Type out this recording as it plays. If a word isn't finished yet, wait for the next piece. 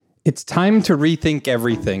It's time to rethink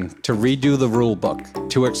everything, to redo the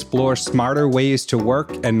rulebook, to explore smarter ways to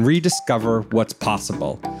work and rediscover what's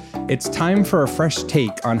possible. It's time for a fresh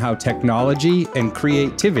take on how technology and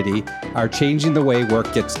creativity are changing the way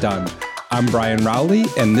work gets done. I'm Brian Rowley,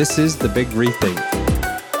 and this is The Big Rethink.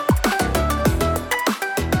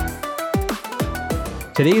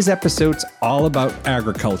 Today's episode's all about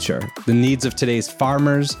agriculture, the needs of today's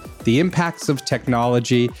farmers, the impacts of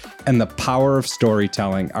technology, and the power of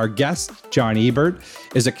storytelling. Our guest, Jon Ebert,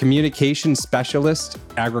 is a communications specialist,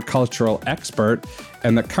 agricultural expert,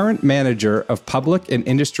 and the current manager of public and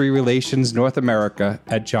industry relations North America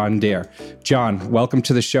at John Deere. Jon, welcome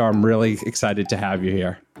to the show. I'm really excited to have you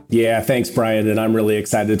here. Yeah, thanks, Brian. And I'm really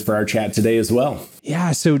excited for our chat today as well.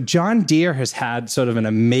 Yeah, so John Deere has had sort of an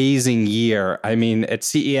amazing year. I mean, at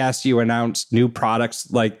CES, you announced new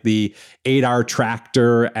products like the 8R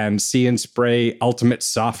tractor and See & Spray Ultimate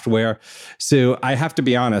software. So I have to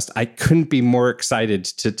be honest, I couldn't be more excited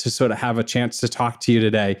to sort of have a chance to talk to you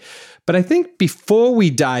today. But I think before we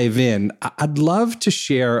dive in, I'd love to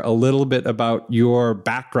share a little bit about your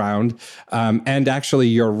background and actually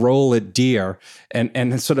your role at Deere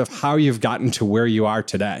and sort of how you've gotten to where you are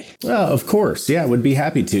today. Well, of course. Yeah, would be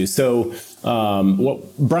happy to. So,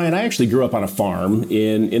 Brian, I actually grew up on a farm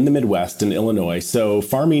in the Midwest in Illinois. So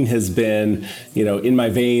farming has been, in my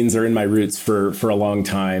veins or in my roots for a long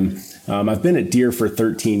time. I've been at Deere for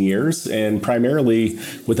 13 years and primarily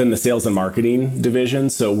within the sales and marketing division.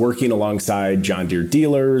 So working alongside John Deere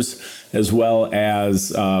dealers, as well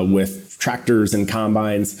as with tractors and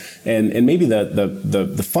combines. And maybe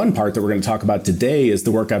the fun part that we're going to talk about today is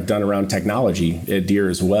the work I've done around technology at Deere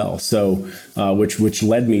as well. So which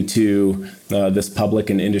led me to this public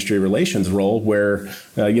and industry relations role where,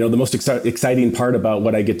 the most exciting part about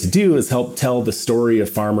what I get to do is help tell the story of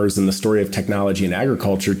farmers and the story of technology and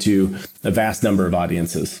agriculture to a vast number of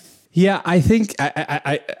audiences. Yeah, I think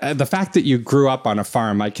the fact that you grew up on a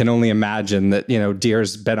farm, I can only imagine that,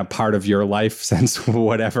 Deere's been a part of your life since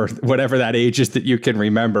whatever that age is that you can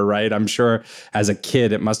remember, right? I'm sure as a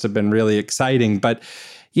kid, it must have been really exciting. But,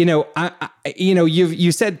 you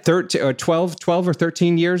said 12 or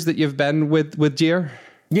 13 years that you've been with Deere?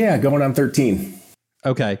 Yeah, going on 13.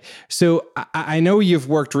 Okay. So I know you've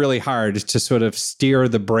worked really hard to sort of steer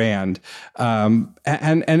the brand. And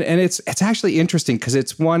it's actually interesting because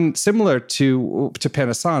it's one similar to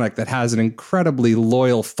Panasonic that has an incredibly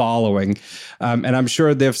loyal following. And I'm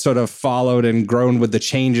sure they've sort of followed and grown with the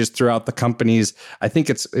changes throughout the companies. I think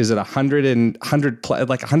is it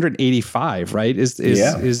 185, right?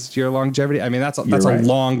 Is your longevity? I mean, that's a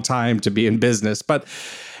long time to be in business, but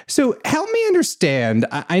so help me understand.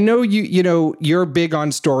 I know you're big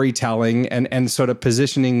on storytelling and sort of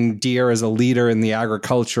positioning Deere as a leader in the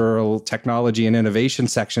agricultural technology and innovation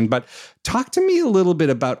section, but talk to me a little bit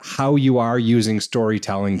about how you are using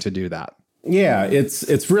storytelling to do that. Yeah,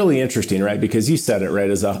 it's really interesting, right? Because you said it, right?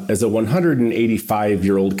 As a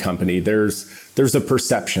 185-year-old company, there's a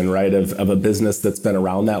perception, right, of a business that's been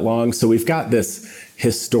around that long. So we've got this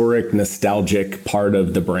historic, nostalgic part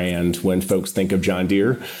of the brand when folks think of John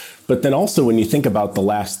Deere. But then also when you think about the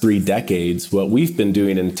last 3 decades, what we've been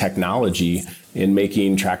doing in technology in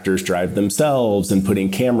making tractors drive themselves and putting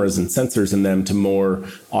cameras and sensors in them to more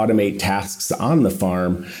automate tasks on the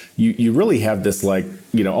farm, you really have this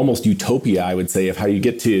almost utopia, I would say, of how you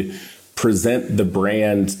get to present the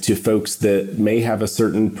brand to folks that may have a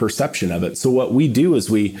certain perception of it. So what we do is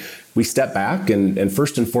we step back and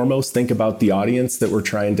first and foremost think about the audience that we're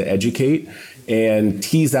trying to educate and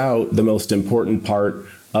tease out the most important part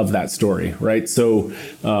of that story, right? So,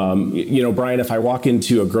 Brian, if I walk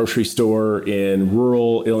into a grocery store in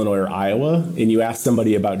rural Illinois or Iowa and you ask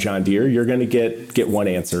somebody about John Deere, you're going to get one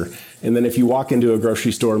answer. And then if you walk into a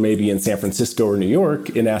grocery store maybe in San Francisco or New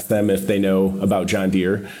York and ask them if they know about John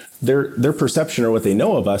Deere, their perception or what they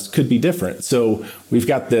know of us could be different. So we've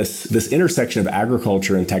got this intersection of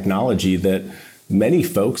agriculture and technology that many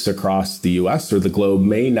folks across the US or the globe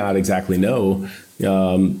may not exactly know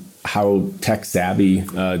how tech savvy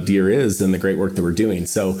Deere is and the great work that we're doing.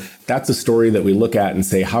 So that's a story that we look at and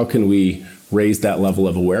say, how can we raise that level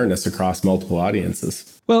of awareness across multiple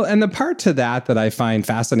audiences? Well, and the part to that I find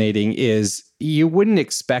fascinating is you wouldn't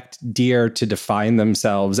expect Deere to define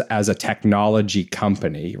themselves as a technology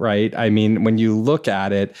company, right? I mean, when you look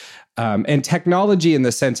at it, and technology in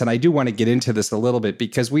the sense, and I do want to get into this a little bit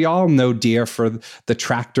because we all know Deere for the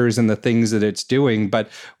tractors and the things that it's doing. But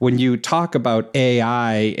when you talk about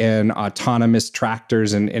AI and autonomous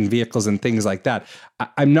tractors and vehicles and things like that,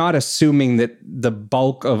 I'm not assuming that the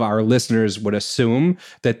bulk of our listeners would assume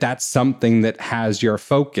that that's something that has your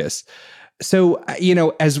focus. So,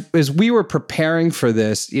 as we were preparing for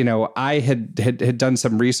this, I had done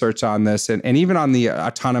some research on this, and even on the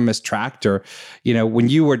autonomous tractor, when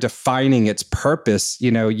you were defining its purpose,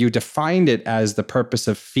 you defined it as the purpose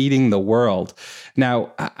of feeding the world.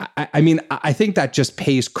 Now, I think that just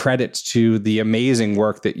pays credits to the amazing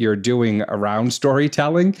work that you're doing around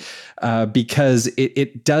storytelling, because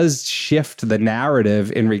it does shift the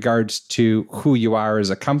narrative in regards to who you are as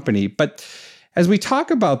a company. But as we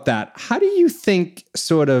talk about that, how do you think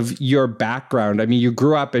sort of your background, I mean, you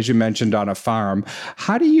grew up, as you mentioned, on a farm.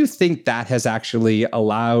 How do you think that has actually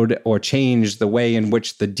allowed or changed the way in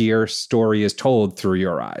which the Deere story is told through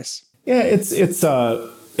your eyes? Yeah, it's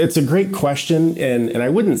a great question. And I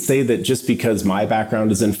wouldn't say that just because my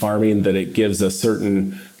background is in farming that it gives a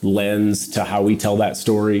certain lens to how we tell that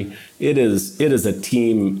story. It is a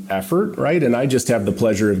team effort, right? And I just have the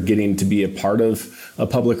pleasure of getting to be a part of a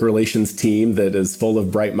public relations team that is full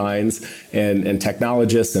of bright minds and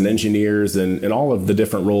technologists and engineers and all of the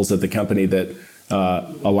different roles at the company that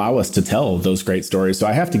allow us to tell those great stories. So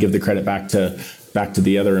I have to give the credit back to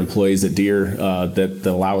the other employees at Deere that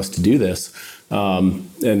allow us to do this.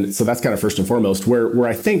 And so that's kind of first and foremost. Where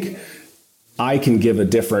I think I can give a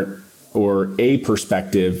different or a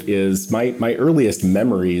perspective is my earliest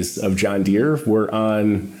memories of John Deere were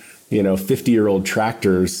on 50-year-old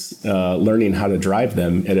tractors, learning how to drive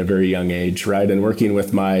them at a very young age, right? And working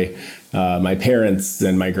with my parents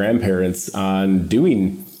and my grandparents on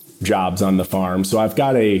doing jobs on the farm. So I've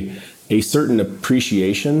got a certain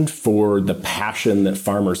appreciation for the passion that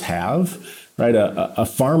farmers have, right? A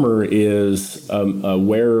farmer is a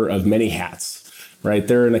wearer of many hats, right?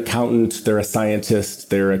 They're an accountant, they're a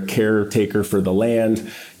scientist, they're a caretaker for the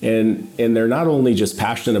land. And they're not only just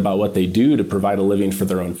passionate about what they do to provide a living for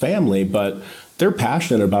their own family, but they're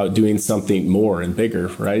passionate about doing something more and bigger,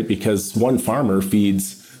 right? Because one farmer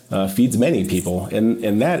feeds many people.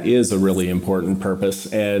 And that is a really important purpose.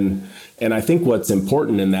 And I think what's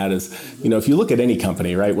important in that is, if you look at any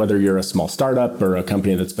company, right, whether you're a small startup or a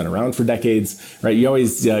company that's been around for decades, right, you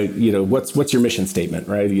always, what's your mission statement,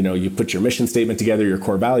 right? You put your mission statement together, your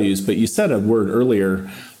core values, but you said a word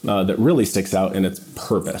earlier that really sticks out, and it's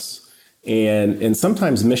purpose. And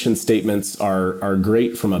sometimes mission statements are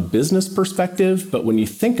great from a business perspective, but when you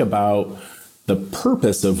think about the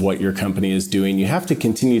purpose of what your company is doing, you have to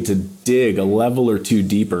continue to dig a level or two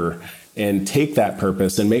deeper and take that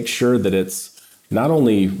purpose and make sure that it's not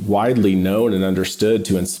only widely known and understood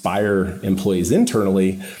to inspire employees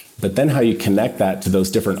internally, but then how you connect that to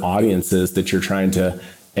those different audiences that you're trying to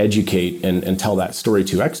educate and tell that story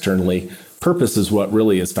to externally. Purpose is what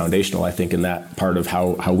really is foundational, I think, in that part of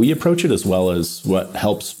how we approach it, as well as what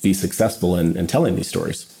helps be successful in telling these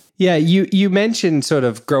stories. Yeah, you mentioned sort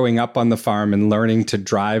of growing up on the farm and learning to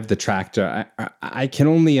drive the tractor. I can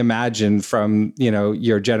only imagine from,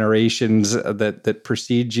 your generations that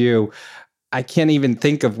precede you, I can't even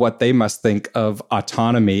think of what they must think of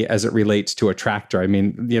autonomy as it relates to a tractor. I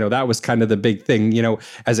mean, that was kind of the big thing.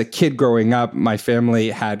 As a kid growing up, my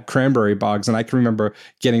family had cranberry bogs, and I can remember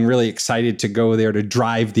getting really excited to go there to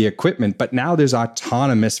drive the equipment. But now there's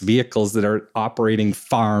autonomous vehicles that are operating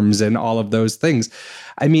farms and all of those things.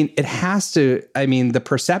 I mean, the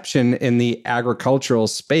perception in the agricultural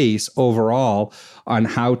space overall on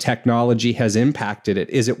how technology has impacted it.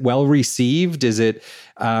 Is it well received? Is it,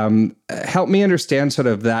 help me understand sort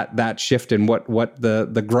of that shift in what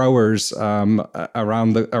the growers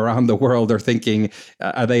around the world are thinking.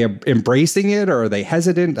 Are they embracing it, or are they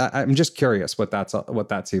hesitant? I'm just curious what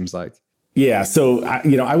that seems like. Yeah. So,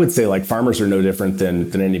 I would say like farmers are no different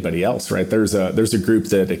than anybody else, right? There's a group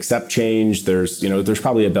that accept change. There's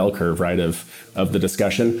probably a bell curve, right, of the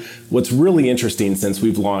discussion. What's really interesting since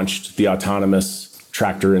we've launched the autonomous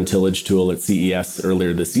tractor and tillage tool at CES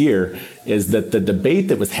earlier this year is that the debate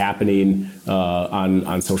that was happening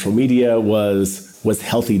on social media was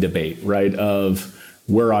healthy debate, right, of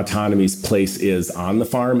where autonomy's place is on the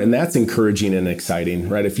farm. And that's encouraging and exciting,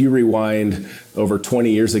 right? If you rewind over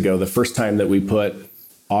 20 years ago, the first time that we put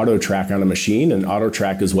auto track on a machine, and auto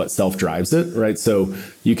track is what self-drives it, right? So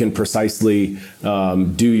you can precisely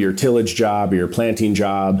do your tillage job or your planting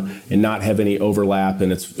job and not have any overlap,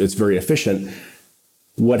 and it's very efficient.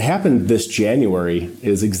 What happened this January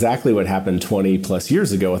is exactly what happened 20 plus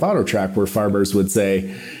years ago with auto track, where farmers would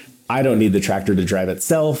say, I don't need the tractor to drive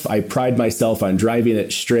itself. I pride myself on driving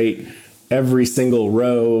it straight every single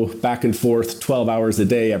row, back and forth, 12 hours a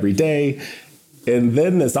day, every day. And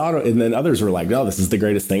then others were like, no, this is the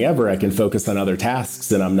greatest thing ever. I can focus on other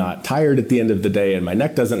tasks and I'm not tired at the end of the day and my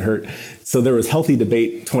neck doesn't hurt. So there was healthy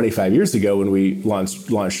debate 25 years ago when we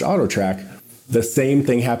launched Auto Track. The same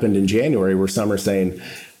thing happened in January, where some are saying,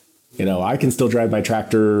 I can still drive my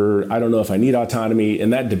tractor. I don't know if I need autonomy.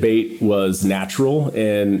 And that debate was natural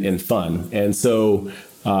and fun. And so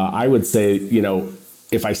I would say,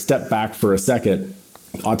 if I step back for a second,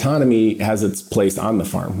 autonomy has its place on the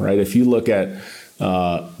farm, right? If you look at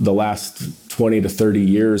the last 20 to 30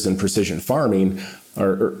 years in precision farming,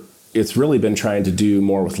 it's really been trying to do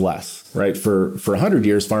more with less, right? For 100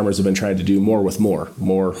 years, farmers have been trying to do more with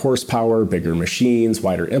more horsepower, bigger machines,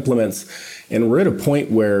 wider implements. And we're at a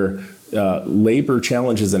point where labor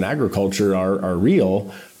challenges in agriculture are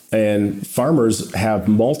real, and farmers have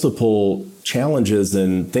multiple challenges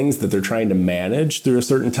and things that they're trying to manage through a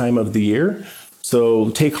certain time of the year. So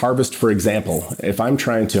take harvest, for example. If I'm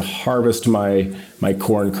trying to harvest my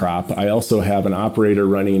corn crop, I also have an operator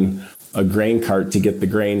running a grain cart to get the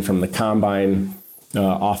grain from the combine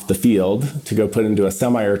off the field to go put into a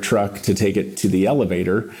semi or truck to take it to the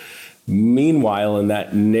elevator. Meanwhile, in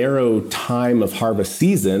that narrow time of harvest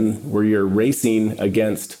season where you're racing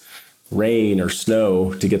against rain or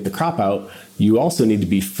snow to get the crop out, you also need to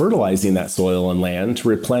be fertilizing that soil and land to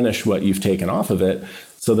replenish what you've taken off of it,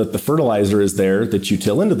 so that the fertilizer is there that you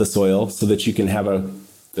till into the soil so that you can have a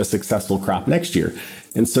successful crop next year.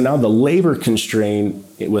 And so now the labor constraint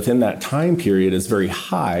within that time period is very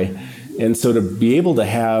high. And so to be able to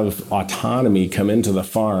have autonomy come into the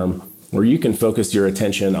farm where you can focus your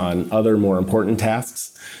attention on other more important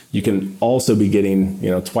tasks, you can also be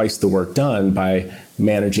getting twice the work done by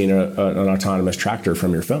managing an autonomous tractor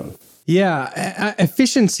from your phone. Yeah,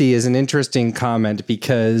 efficiency is an interesting comment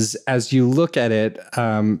because as you look at it,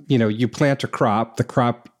 you plant a crop, the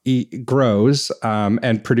crop grows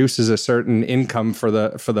and produces a certain income for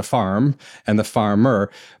the farm and the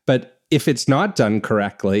farmer. But if it's not done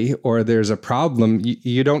correctly or there's a problem,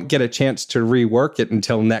 you don't get a chance to rework it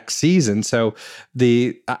until next season. So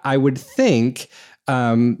I would think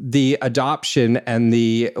the adoption and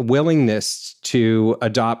the willingness to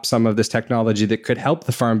adopt some of this technology that could help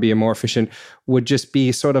the farm be more efficient would just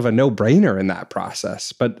be sort of a no-brainer in that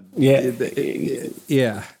process. But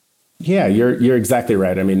yeah, you're exactly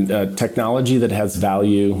right. I mean, technology that has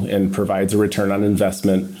value and provides a return on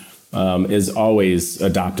investment is always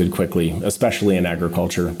adopted quickly, especially in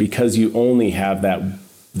agriculture, because you only have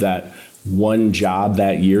that one job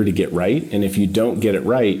that year to get right. And if you don't get it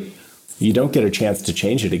right, you don't get a chance to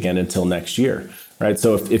change it again until next year, right?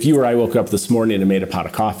 So if you or I woke up this morning and made a pot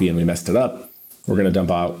of coffee and we messed it up, we're going to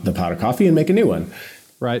dump out the pot of coffee and make a new one.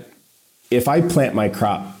 Right. If I plant my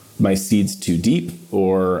seeds too deep,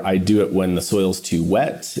 or I do it when the soil's too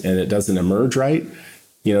wet and it doesn't emerge right,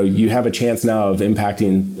 you have a chance now of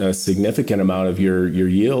impacting a significant amount of your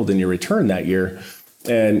yield and your return that year.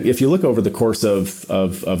 And if you look over the course of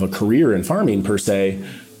a career in farming per se,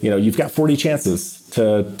 you've got 40 chances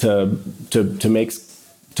to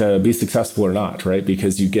be successful or not, right?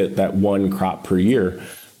 Because you get that one crop per year.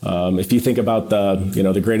 If you think about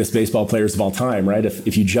the greatest baseball players of all time, right?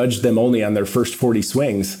 If you judged them only on their first 40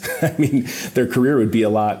 swings, I mean, their career would be a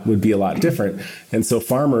lot different. And so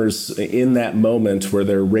farmers in that moment where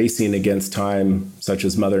they're racing against time, such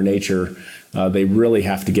as Mother Nature, they really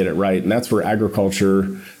have to get it right. And that's where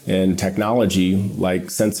agriculture and technology like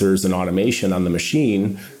sensors and automation on the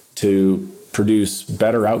machine to produce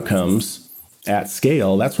better outcomes at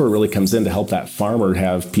scale, that's where it really comes in to help that farmer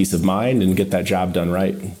have peace of mind and get that job done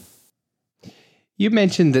right. You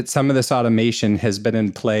mentioned that some of this automation has been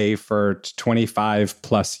in play for 25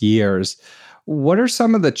 plus years. What are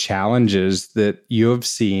some of the challenges that you have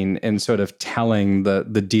seen in sort of telling the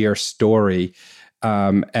Deere story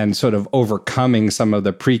and sort of overcoming some of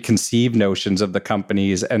the preconceived notions of the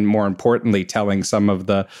companies and, more importantly, telling some of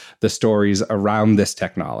the stories around this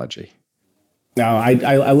technology? Now,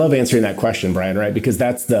 I love answering that question, Brian, right? Because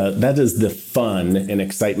that is the fun and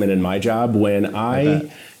excitement in my job when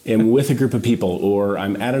I am with a group of people or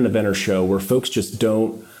I'm at an event or show where folks just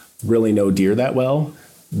don't really know Deere that well.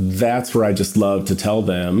 That's where I just love to tell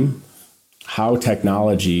them how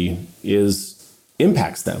technology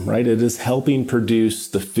impacts them, right? It is helping produce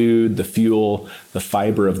the food, the fuel, the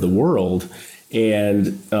fiber of the world.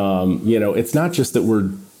 And, it's not just that we're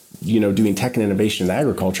doing tech and innovation in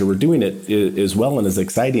agriculture, we're doing it as well and as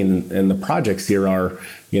exciting. And the projects here are,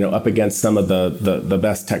 up against some of the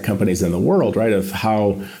best tech companies in the world, right? Of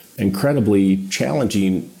how incredibly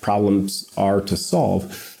challenging problems are to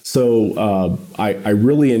solve. So I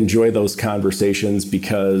really enjoy those conversations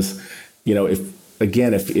because,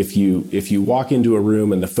 if you walk into a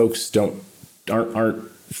room and the folks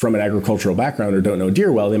aren't from an agricultural background or don't know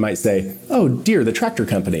Deere well, they might say, "Oh, Deere, the tractor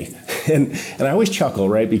company." And I always chuckle,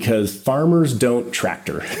 right? Because farmers don't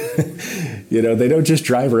tractor. They don't just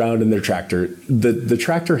drive around in their tractor. The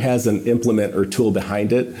tractor has an implement or tool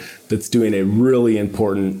behind it that's doing a really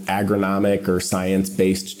important agronomic or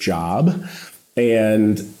science-based job.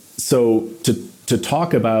 And so to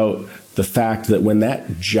talk about the fact that when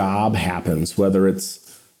that job happens, whether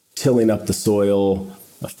it's tilling up the soil,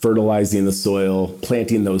 fertilizing the soil,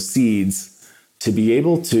 planting those seeds, to be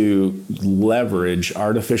able to leverage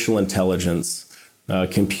artificial intelligence,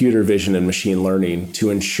 computer vision, and machine learning to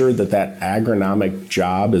ensure that that agronomic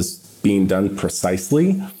job is being done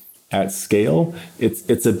precisely at scale,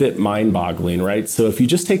 it's a bit mind-boggling, right? So if you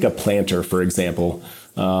just take a planter, for example,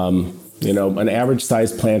 an average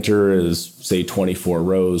size planter is, say, 24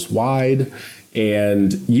 rows wide,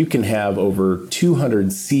 and you can have over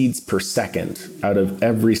 200 seeds per second out of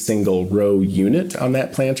every single row unit on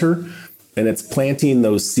that planter. And it's planting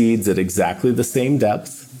those seeds at exactly the same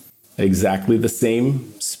depth, exactly the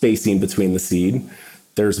same spacing between the seed.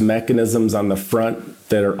 There's mechanisms on the front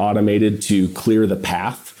that are automated to clear the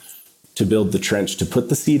path to build the trench to put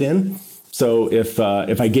the seed in. So if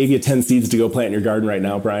I gave you 10 seeds to go plant in your garden right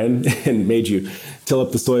now, Brian, and made you till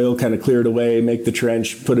up the soil, kind of clear it away, make the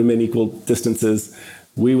trench, put them in equal distances,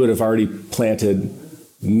 we would have already planted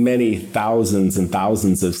many thousands and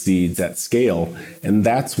thousands of seeds at scale. And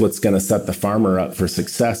that's what's going to set the farmer up for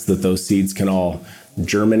success, that those seeds can all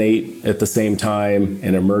germinate at the same time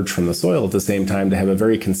and emerge from the soil at the same time to have a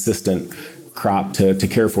very consistent crop to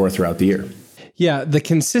care for throughout the year. Yeah, the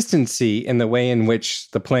consistency in the way in which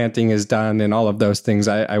the planting is done and all of those things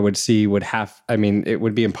I would see it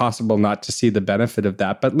would be impossible not to see the benefit of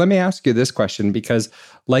that. But let me ask you this question, because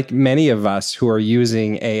like many of us who are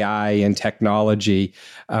using AI and technology,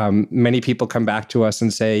 many people come back to us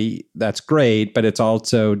and say, that's great, but it's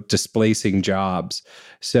also displacing jobs.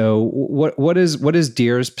 So what is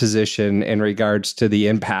Deere's position in regards to the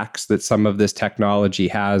impacts that some of this technology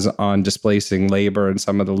has on displacing labor and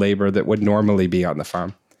some of the labor that would normally be on the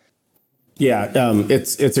farm? Yeah,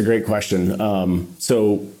 it's a great question.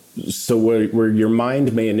 So where your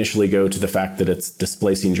mind may initially go to the fact that it's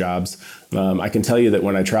displacing jobs, I can tell you that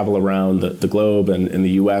when I travel around the globe and in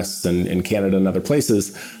the US and in Canada and other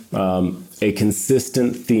places, a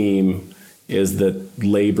consistent theme is that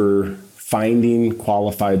finding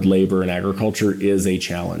qualified labor in agriculture is a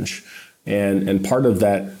challenge. And part of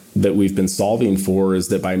that we've been solving for is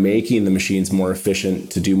that by making the machines more efficient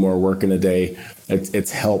to do more work in a day,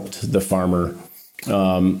 it's helped the farmer.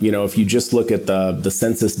 If you just look at the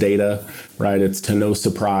census data, right, it's to no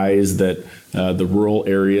surprise that the rural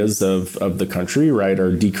areas of the country, right,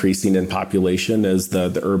 are decreasing in population as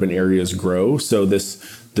the urban areas grow. So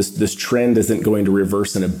this trend isn't going to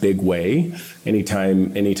reverse in a big way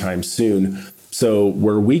anytime soon. So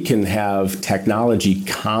where we can have technology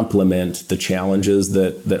complement the challenges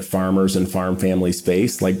that farmers and farm families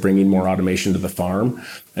face, like bringing more automation to the farm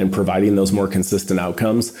and providing those more consistent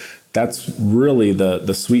outcomes, that's really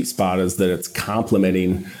the sweet spot, is that it's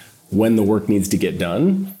complementing when the work needs to get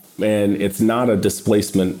done. And it's not a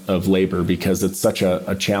displacement of labor, because it's such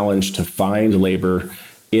a challenge to find labor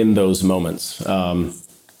in those moments.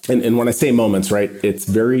 And when I say moments, right, it's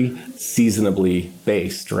very seasonably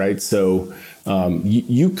based, right? So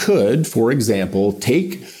you could, for example,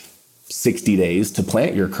 take 60 days to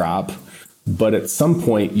plant your crop, but at some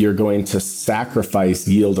point you're going to sacrifice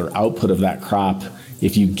yield or output of that crop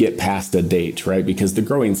if you get past a date, right? Because the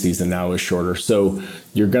growing season now is shorter. So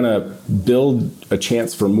you're going to build a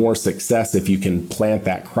chance for more success if you can plant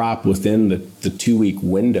that crop within the 2-week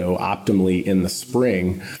window optimally in the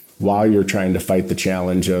spring, while you're trying to fight the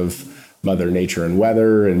challenge of Mother Nature and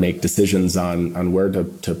weather and make decisions on where to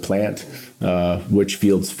plant which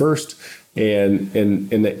fields first. And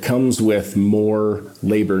it comes with more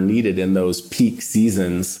labor needed in those peak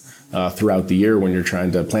seasons throughout the year when you're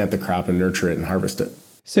trying to plant the crop and nurture it and harvest it.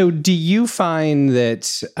 So do you find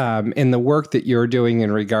that in the work that you're doing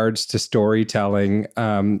in regards to storytelling,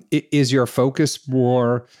 is your focus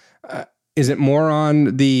more... is it more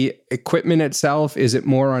on the equipment itself? Is it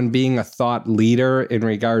more on being a thought leader in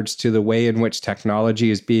regards to the way in which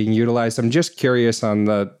technology is being utilized? I'm just curious on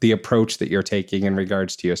the approach that you're taking in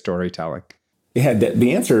regards to your storytelling. Yeah,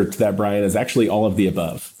 the answer to that, Brian, is actually all of the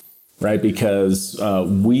above, right? Because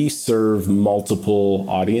we serve multiple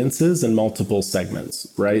audiences and multiple segments,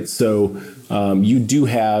 right? So you do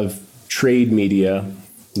have trade media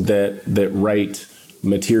that write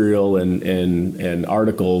material and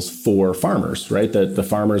articles for farmers, right? That the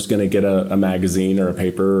farmer's going to get a magazine or a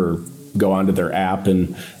paper or go onto their app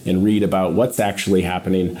and read about what's actually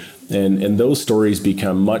happening. And those stories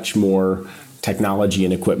become much more technology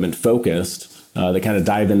and equipment focused. that kind of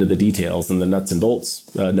dive into the details and the nuts and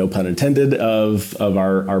bolts, no pun intended, of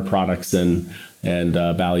our products and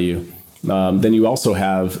value. Then you also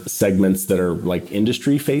have segments that are like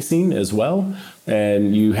industry facing as well.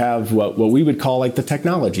 And you have what we would call like the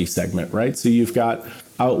technology segment, right? So you've got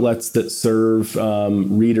outlets that serve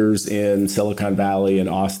readers in Silicon Valley and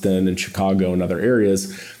Austin and Chicago and other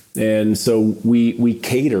areas. And so we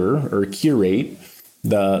cater or curate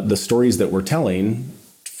the stories that we're telling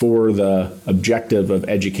for the objective of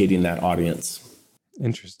educating that audience.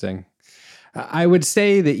 Interesting. I would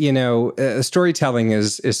say that, storytelling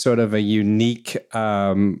is sort of a unique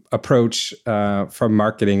approach from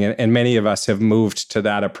marketing. And many of us have moved to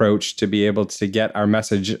that approach to be able to get our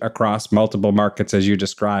message across multiple markets, as you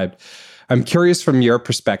described. I'm curious from your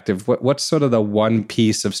perspective, what's sort of the one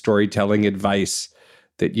piece of storytelling advice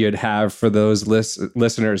that you'd have for those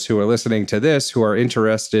listeners who are listening to this, who are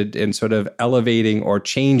interested in sort of elevating or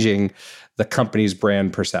changing the company's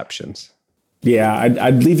brand perceptions? Yeah,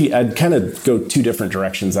 I'd kind of go two different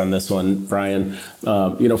directions on this one, Brian.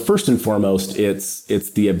 First and foremost,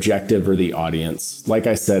 it's the objective or the audience. Like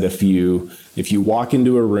I said, if you walk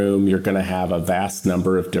into a room, you're going to have a vast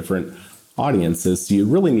number of different audiences. So you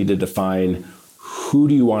really need to define who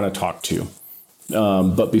do you want to talk to.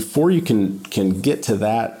 But before you can get to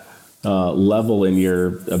that level in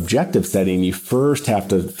your objective setting, you first have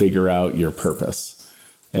to figure out your purpose.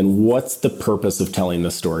 And what's the purpose of telling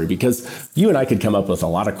the story? Because you and I could come up with a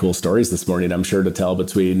lot of cool stories this morning, I'm sure, to tell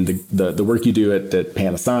between the work you do at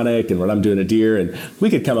Panasonic and what I'm doing at Deere. And we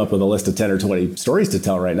could come up with a list of 10 or 20 stories to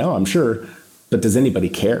tell right now, I'm sure. But does anybody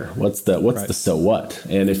care? What's the so what?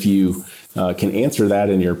 And if you can answer that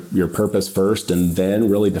in your purpose first and then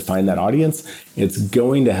really define that audience, it's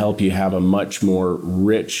going to help you have a much more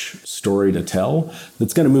rich story to tell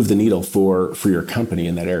that's going to move the needle for your company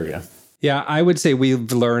in that area. Yeah, I would say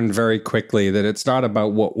we've learned very quickly that it's not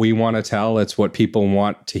about what we want to tell, it's what people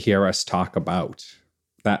want to hear us talk about.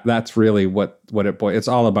 That's really what it's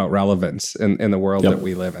all about relevance in the world that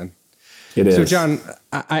we live in. It is. So John,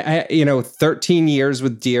 I 13 years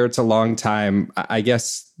with Deere, it's a long time. I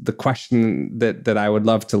guess the question that I would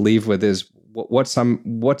love to leave with is what's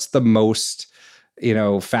the most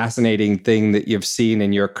fascinating thing that you've seen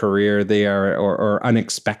in your career there or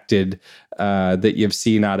unexpected that you've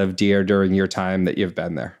seen out of Deere during your time that you've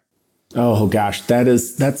been there? Oh gosh,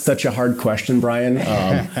 that's such a hard question, Brian.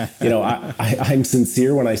 I'm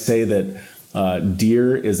sincere when I say that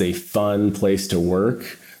Deere is a fun place to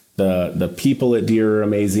work. The people at Deere are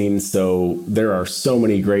amazing. So there are so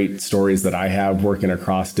many great stories that I have working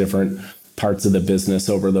across different parts of the business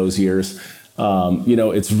over those years.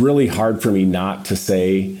 It's really hard for me not to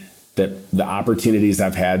say that the opportunities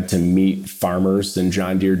I've had to meet farmers and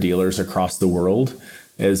John Deere dealers across the world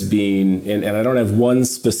as being, and I don't have one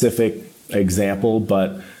specific example,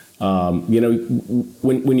 but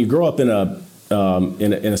when you grow up in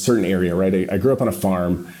a certain area, right? I grew up on a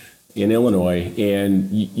farm in Illinois, and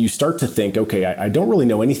you start to think, okay, I don't really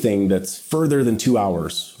know anything that's further than 2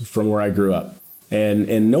 hours from where I grew up.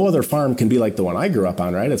 And no other farm can be like the one I grew up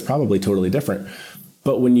on, right? It's probably totally different.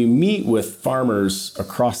 But when you meet with farmers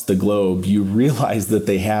across the globe, you realize that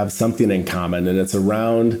they have something in common, and it's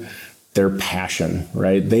around their passion,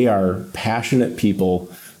 right? They are passionate people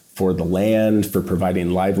for the land, for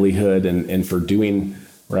providing livelihood, and for doing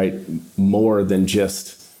more than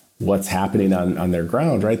just what's happening on their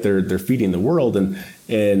ground, right? They're feeding the world,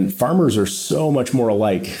 and farmers are so much more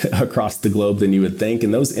alike across the globe than you would think.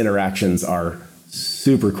 And those interactions are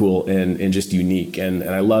super cool and just unique. And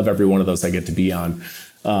I love every one of those I get to be on.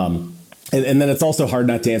 And then it's also hard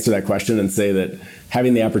not to answer that question and say that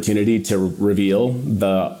having the opportunity to reveal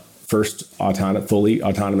the first fully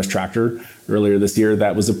autonomous tractor earlier this year,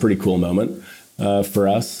 that was a pretty cool moment for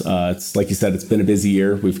us. It's like you said, it's been a busy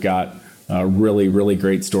year. We've got really, really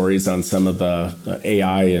great stories on some of the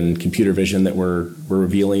AI and computer vision that we're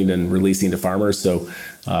revealing and releasing to farmers. So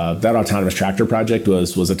that autonomous tractor project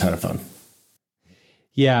was a ton of fun.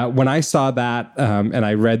 Yeah, when I saw that and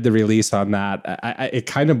I read the release on that, it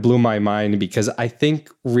kind of blew my mind because I think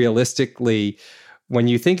realistically, when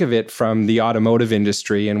you think of it from the automotive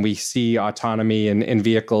industry and we see autonomy in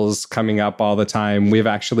vehicles coming up all the time, we've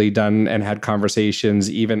actually done and had conversations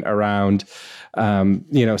even around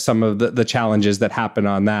some of the challenges that happen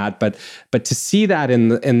on that. But to see that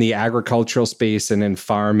in the agricultural space and in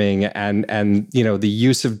farming and the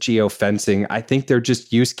use of geofencing, I think they're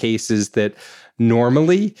just use cases that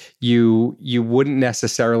normally you wouldn't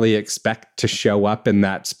necessarily expect to show up in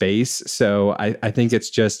that space. So I think it's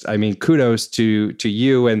just, I mean, kudos to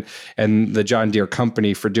you and the John Deere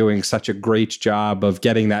company for doing such a great job of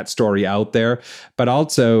getting that story out there, but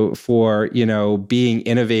also for, being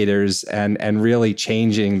innovators and really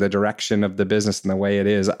changing the direction of the business and the way it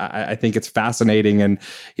is. I think it's fascinating and,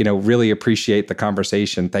 really appreciate the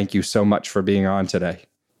conversation. Thank you so much for being on today.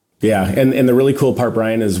 Yeah. And the really cool part,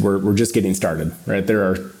 Brian, is we're just getting started, right? There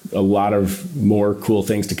are a lot of more cool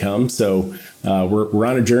things to come. So we're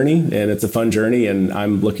on a journey, and it's a fun journey, and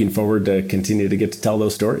I'm looking forward to continue to get to tell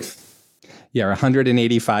those stories. Yeah,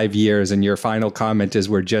 185 years, and your final comment is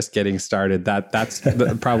we're just getting started. That's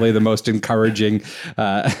probably the most encouraging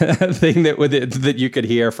thing that you could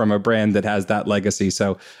hear from a brand that has that legacy.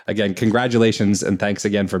 So again, congratulations, and thanks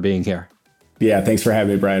again for being here. Yeah, thanks for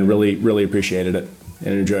having me, Brian. Really, really appreciated it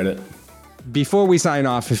and enjoyed it. Before we sign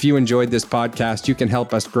off, if you enjoyed this podcast, you can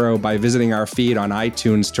help us grow by visiting our feed on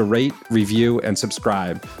iTunes to rate, review, and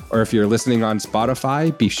subscribe. Or if you're listening on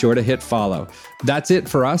Spotify, be sure to hit follow. That's it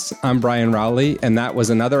for us. I'm Brian Rowley, and that was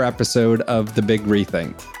another episode of The Big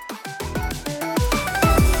Rethink.